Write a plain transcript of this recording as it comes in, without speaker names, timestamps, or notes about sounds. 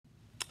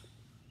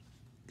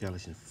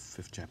Galatians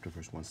 5th chapter,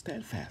 verse 1.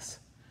 Stand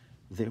fast,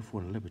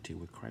 therefore, in liberty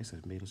where Christ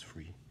has made us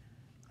free,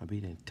 and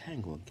being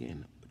entangled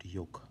again with the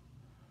yoke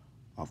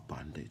of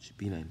bondage.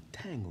 Being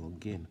entangled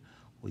again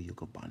with the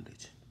yoke of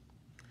bondage.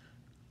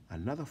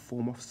 Another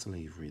form of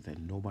slavery that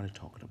nobody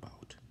talking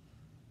about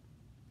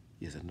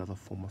is another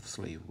form of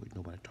slavery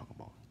nobody talking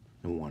about.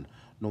 No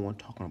one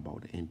talking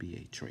about the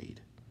NBA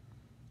trade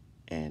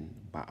and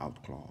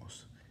buyout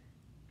clause.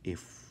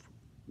 If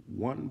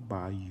one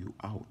buy you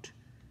out,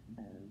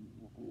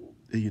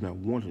 you're not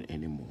wanted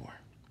anymore.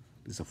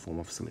 This is a form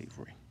of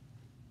slavery.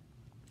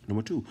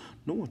 Number two,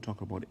 no one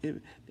talking about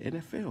the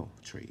NFL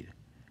trade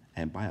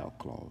and buyout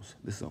clause.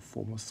 This is a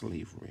form of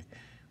slavery.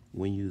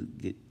 When you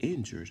get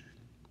injured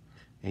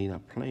and you're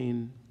not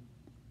playing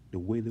the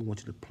way they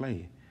want you to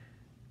play,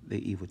 they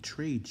either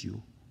trade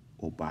you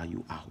or buy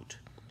you out.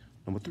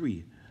 Number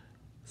three,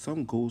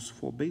 same goes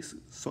for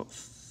baseball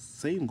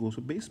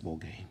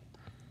game,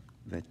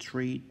 that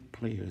trade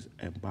players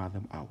and buy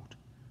them out.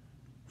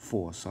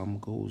 Four, some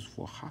goes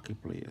for hockey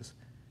players.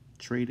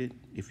 Traded,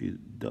 if you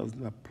does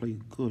not play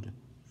good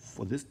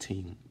for this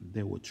team,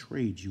 they will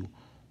trade you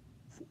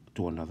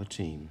to another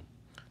team.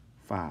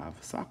 Five,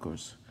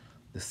 soccer's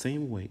the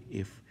same way.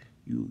 If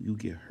you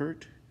get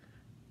hurt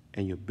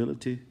and your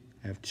ability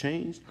have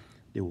changed,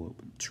 they will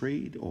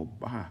trade or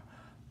buy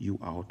you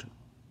out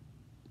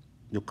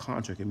your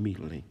contract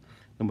immediately.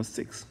 Number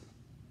six,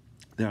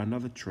 there are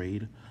another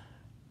trade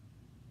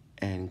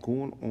and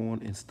going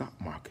on in stock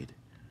market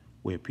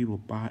where people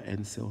buy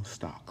and sell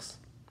stocks.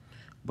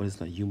 But it's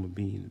not human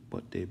beings,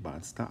 but they buy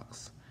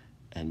stocks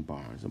and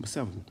bonds. Number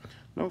seven,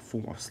 another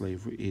form of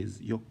slavery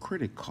is your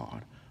credit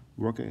card,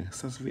 working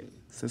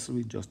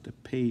excessively just to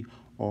pay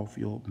off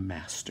your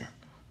master,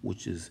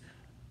 which is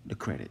the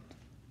credit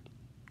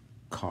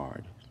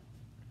card,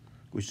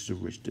 which is the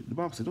rich. The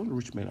Bible says, don't the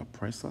rich man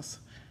oppress us?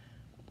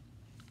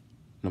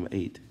 Number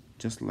eight,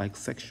 just like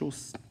sexual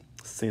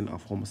sin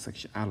of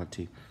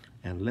homosexuality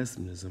and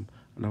lesbianism,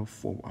 another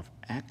form of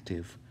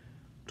active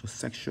to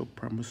sexual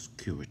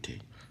promiscuity.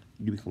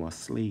 You become a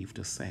slave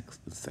to sex,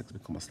 and sex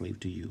become a slave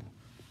to you.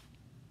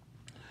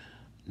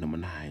 Number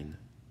nine,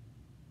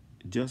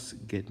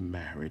 just get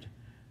married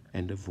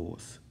and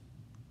divorce.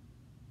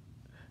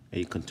 And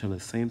you continue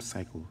the same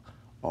cycle,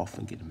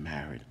 often get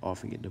married,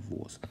 often get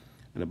divorced.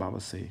 And the Bible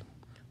says,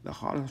 the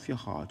heart of your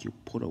heart you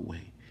put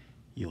away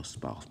your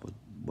spouse.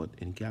 But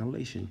in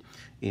Galatians,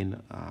 in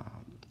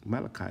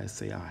Malachi,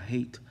 say, I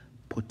hate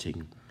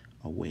putting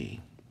away.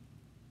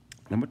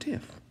 Number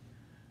 10,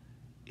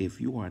 if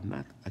you are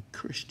not a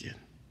Christian,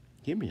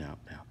 hear me out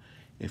now.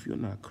 If you're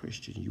not a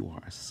Christian, you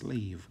are a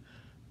slave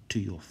to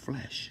your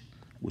flesh,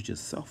 which is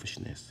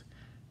selfishness.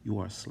 You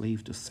are a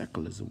slave to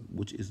secularism,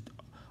 which is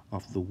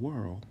of the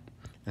world,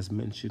 as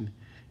mentioned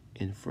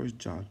in 1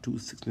 John 2,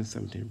 16 and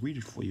 17. Read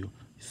it for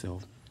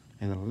yourself.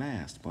 And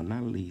last but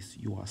not least,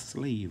 you are a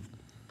slave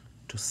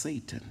to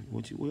Satan.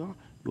 What you are?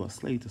 You are a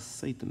slave to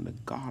Satan, the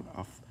God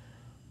of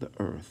the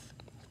earth,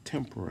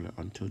 temporarily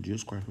until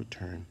Jesus Christ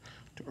return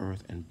to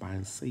earth and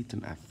bind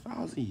Satan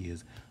 1,000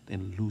 years,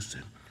 then loose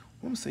him.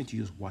 What I'm saying to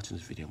you is watching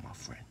this video, my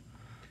friend.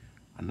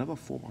 Another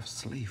form of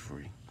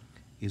slavery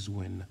is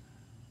when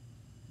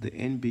the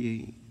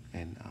NBA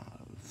and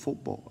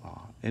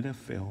football,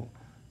 NFL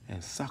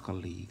and soccer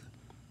league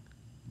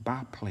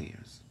buy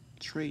players,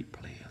 trade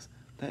players.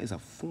 That is a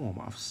form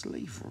of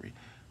slavery.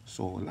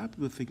 So a lot of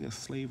people think that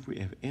slavery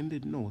have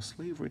ended. No,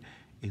 slavery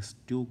is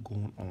still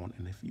going on.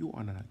 And if you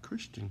are not a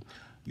Christian,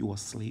 you are a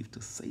slave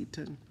to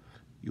Satan.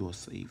 You are a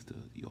slave to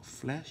your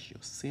flesh,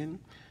 your sin.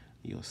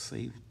 You are a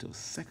slave to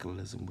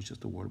secularism, which is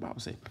the word. The Bible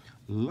says,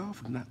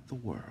 love not the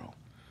world,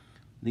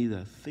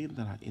 neither things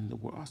that are in the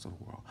world, also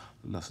the world.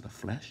 The lust of the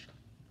flesh,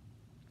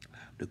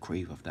 the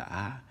crave of the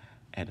eye,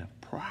 and the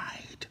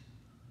pride.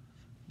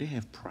 They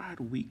have Pride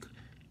Week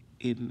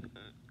in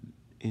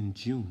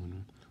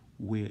June,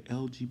 where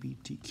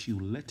LGBTQ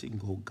letting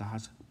go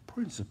God's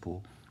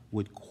principle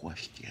with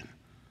question.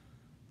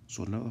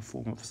 So another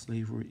form of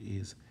slavery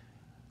is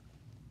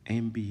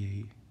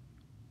NBA,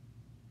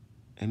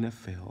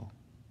 NFL,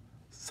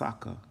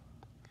 soccer,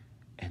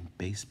 and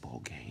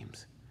baseball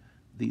games.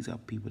 These are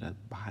people that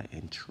buy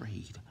and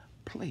trade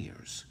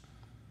players.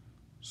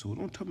 So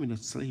don't tell me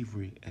that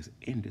slavery has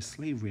ended.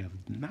 Slavery has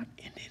not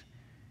ended.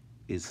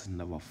 It's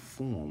another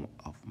form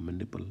of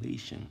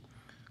manipulation,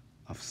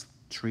 of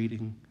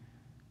trading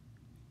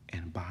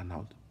and buying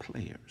out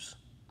players.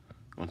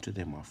 Unto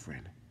them, my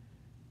friend,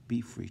 be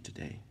free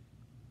today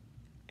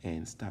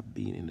and stop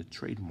being in the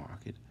trade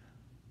market.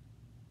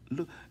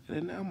 Look,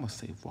 and I must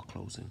say for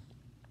closing,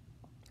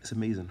 it's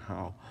amazing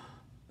how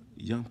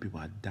young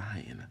people are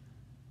dying.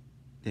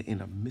 They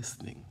end up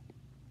missing.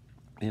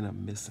 They end up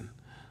missing.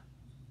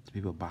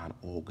 People buying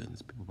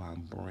organs, people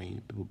buying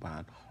brain, people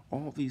buying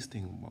all these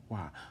things.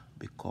 Why?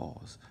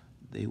 Because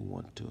they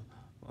want to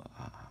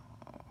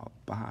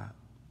buy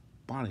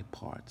body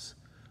parts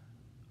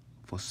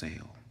for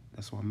sale.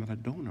 That's why I'm not a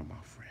donor,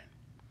 my friend.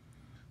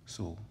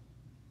 So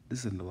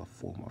this is another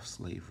form of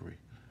slavery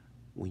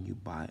when you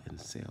buy and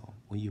sell,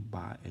 when you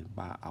buy and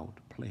buy out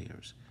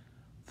players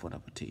for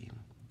another team.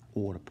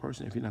 Or the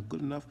person, if you're not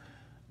good enough,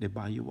 they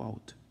buy you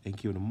out and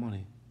give you the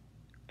money,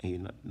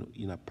 and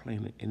you're not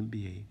playing in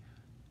NBA,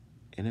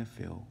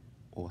 NFL,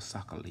 or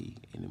soccer league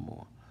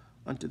anymore.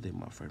 Until then,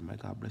 my friend, may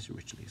God bless you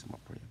richly. It's my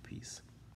prayer. Peace.